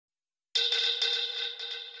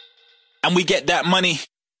and we get that money,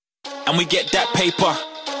 and we get that paper,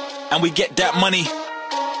 and we get that money,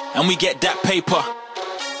 and we get that paper,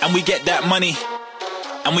 and we get that money,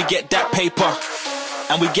 and we get that paper,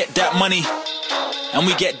 and we get that money, and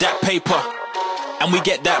we get that paper, and we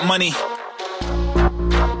get that money.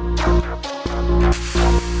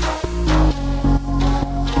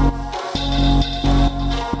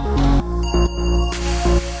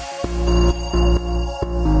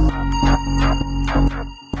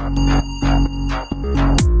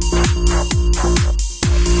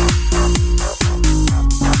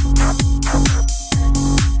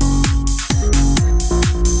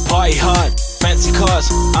 Party hard, fancy cars,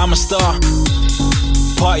 I'm a star.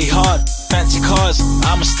 Party hard, fancy cars,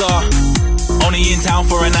 I'm a star. Only in town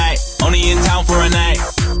for a night, only in town for a night.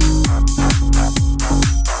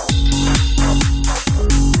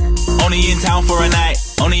 Only in town for a night,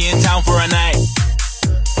 only in town for a night.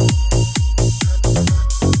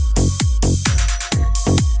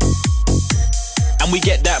 And we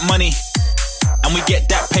get that money, and we get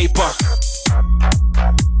that paper.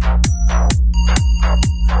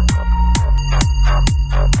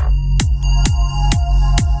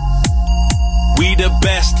 We the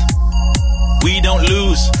best, we don't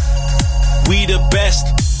lose. We the best,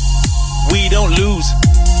 we don't lose.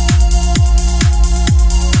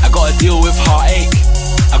 I gotta deal with heartache,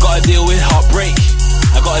 I gotta deal with heartbreak,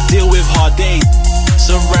 I gotta deal with hard days.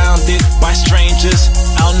 Surrounded by strangers,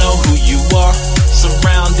 I don't know who you are.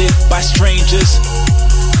 Surrounded by strangers.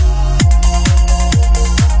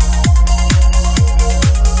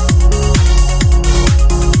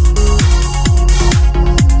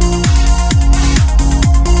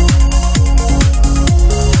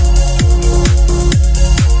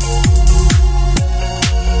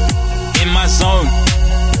 Zone.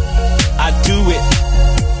 I do it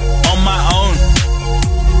on my own.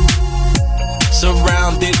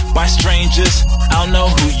 Surrounded by strangers, I don't know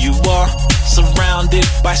who you are. Surrounded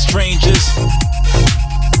by strangers.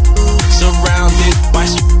 Surrounded by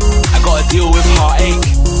I gotta deal with heartache,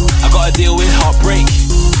 I gotta deal with heartbreak,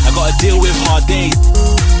 I gotta deal with hard days.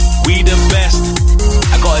 We the best,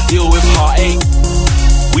 I gotta deal with heartache.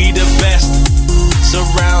 We the best.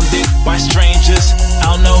 Surrounded by strangers,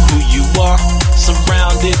 I don't know who you are.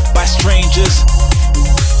 Surrounded by strangers.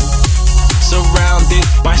 Surrounded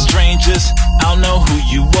by strangers, I don't know who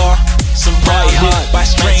you are. Surrounded by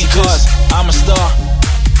strangers, I'm a star.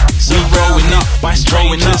 Surrounded by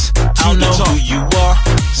strangers, I don't know who you are.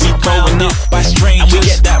 Surrounded by strangers, and we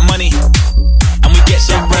get that money, and we get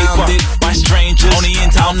that paper.